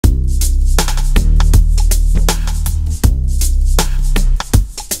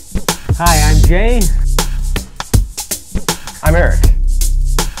Hi, I'm Jay. I'm Eric.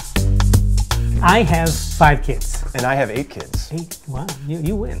 I have 5 kids. And I have 8 kids. 8? Wow,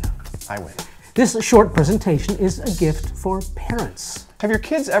 you win. I win. This short presentation is a gift for parents. Have your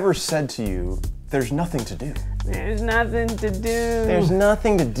kids ever said to you, there's nothing to do? There's nothing to do. There's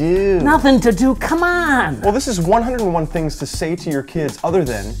nothing to do. Nothing to do, come on! Well, this is 101 things to say to your kids other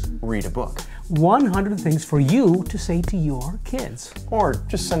than read a book. 100 things for you to say to your kids. Or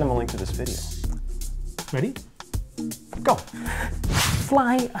just send them a link to this video. Ready? Go.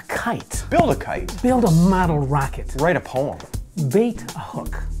 Fly a kite. Build a kite. Build a model rocket. Write a poem. Bait a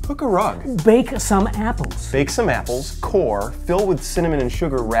hook. Hook a rug. Bake some apples. Bake some apples, core, fill with cinnamon and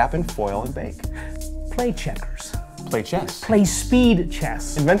sugar, wrap in foil, and bake. Play checkers. Play chess. Play speed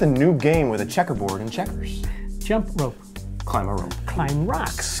chess. Invent a new game with a checkerboard and checkers. Jump rope. Climb a rope. Climb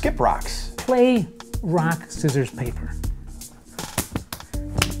rocks. Skip rocks. Play rock, scissors, paper.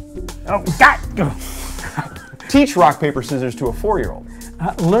 Oh, go! Teach rock, paper, scissors to a 4-year-old.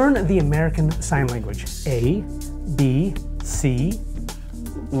 Learn the American Sign Language. A, B, C.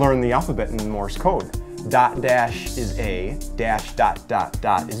 Learn the alphabet in Morse code. Dot dash is A, dash dot dot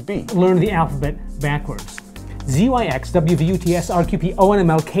dot is B. Learn the alphabet backwards. Z, Y, X, W, V, U, T, S, R, Q, P, O, N,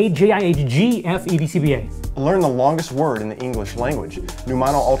 M, L, K, J, I, H, G, F, E, D, C, B, A. Learn the longest word in the English language.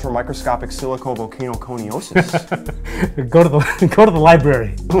 Pneumano ultramicroscopic silicovolcanoconiosis. Go to the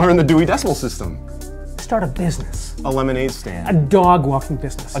library. Learn the Dewey Decimal System. Start a business. A lemonade A stand. dog walking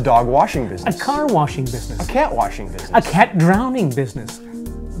business. A dog washing A business. car washing business. A cat washing business. A cat drowning business.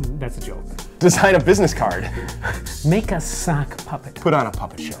 That's a joke. Design a business card. Make a sock puppet. Put on a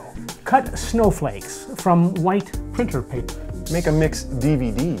puppet show. Cut snowflakes from white printer paper. Make a mixed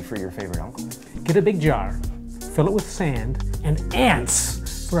DVD for your favorite uncle. Get a big jar, fill it with sand and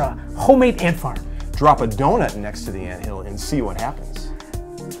ants for a homemade ant farm. Drop a donut next to the anthill and see what happens.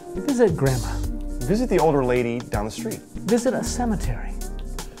 Visit grandma. Visit the older lady down the street. Visit a cemetery.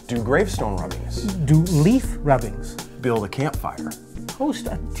 Do gravestone rubbings. Do leaf rubbings. Build a campfire. Host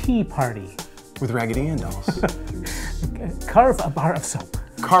a tea party. With Raggedy Ann dolls. Carve a bar of soap.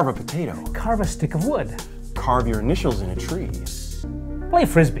 Carve a potato. Carve a stick of wood. Carve your initials in a tree. Play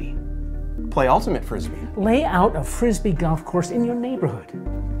frisbee. Play ultimate frisbee. Lay out a frisbee golf course in your neighborhood.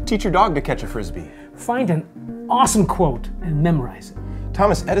 Teach your dog to catch a frisbee. Find an awesome quote and memorize it.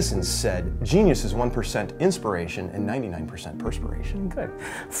 Thomas Edison said, genius is 1% inspiration and 99% perspiration. Good.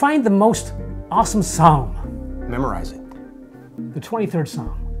 Find the most awesome psalm. Memorize it. The 23rd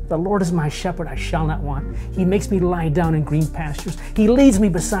Psalm. The Lord is my shepherd, I shall not want. He makes me lie down in green pastures. He leads me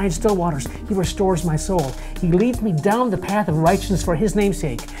beside still waters. He restores my soul. He leads me down the path of righteousness for his name's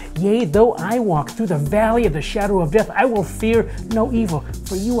sake. Yea, though I walk through the valley of the shadow of death, I will fear no evil,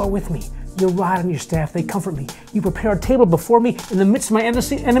 for you are with me. Your rod and your staff, they comfort me. You prepare a table before me in the midst of my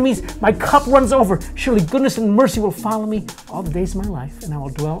enemies. My cup runs over. Surely goodness and mercy will follow me all the days of my life, and I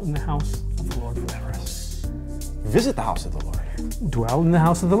will dwell in the house of the Lord forever. Visit the house of the Lord. Dwell in the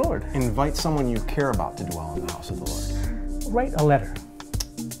house of the Lord. Invite someone you care about to dwell in the house of the Lord. Write a letter.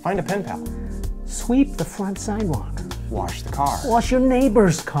 Find a pen pal. Sweep the front sidewalk. Wash the car. Wash your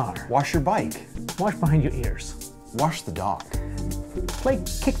neighbor's car. Wash your bike. Wash behind your ears. Wash the dog. Play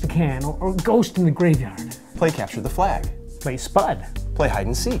kick the can or ghost in the graveyard. Play capture the flag. Play spud. Play hide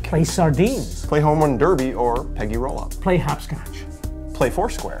and seek. Play sardines. Play home run derby or peggy roll up. Play hopscotch. Play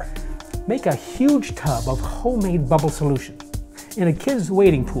foursquare. Make a huge tub of homemade bubble solution. In a kid's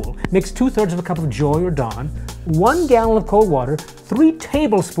wading pool, mix 2/3 of a cup of Joy or Dawn, 1 gallon of cold water, 3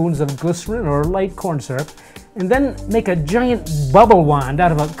 tablespoons of glycerin or light corn syrup, and then make a giant bubble wand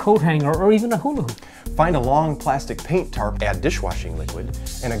out of a coat hanger or even a hula hoop. Find a long plastic paint tarp, add dishwashing liquid,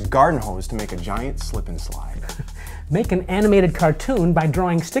 and a garden hose to make a giant slip and slide. Make an animated cartoon by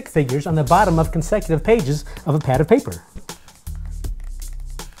drawing stick figures on the bottom of consecutive pages of a pad of paper.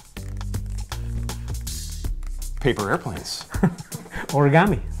 Paper airplanes.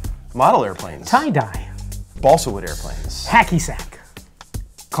 Origami. Model airplanes. Tie-dye. Balsa wood airplanes. Hacky sack.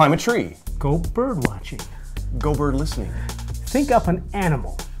 Climb a tree. Go bird watching. Go bird listening. Think up an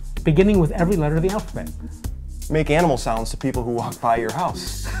animal, beginning with every letter of the alphabet. Make animal sounds to people who walk by your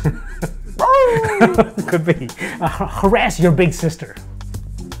house. Could be. Harass your big sister.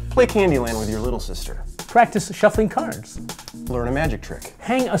 Play Candyland with your little sister. Practice shuffling cards. Learn a magic trick.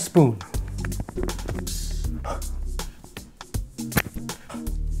 Hang a spoon.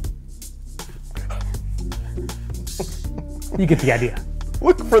 You get the idea.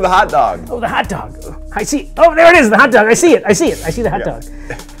 Look for the hot dog. Oh, the hot dog. I see. Oh, there it is, the hot dog. I see it. I see it. I see the hot dog.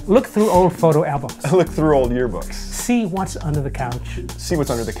 Look through old photo albums. Look through old yearbooks. See what's under the couch. See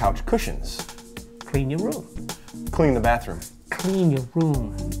what's under the couch cushions. Clean your room. Clean the bathroom. Clean your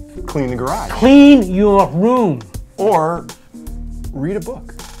room. Clean the garage. Clean your room. Or read a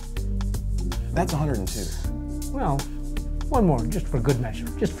book. That's 102. Well, one more, just for good measure,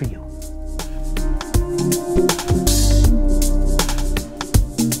 just for you.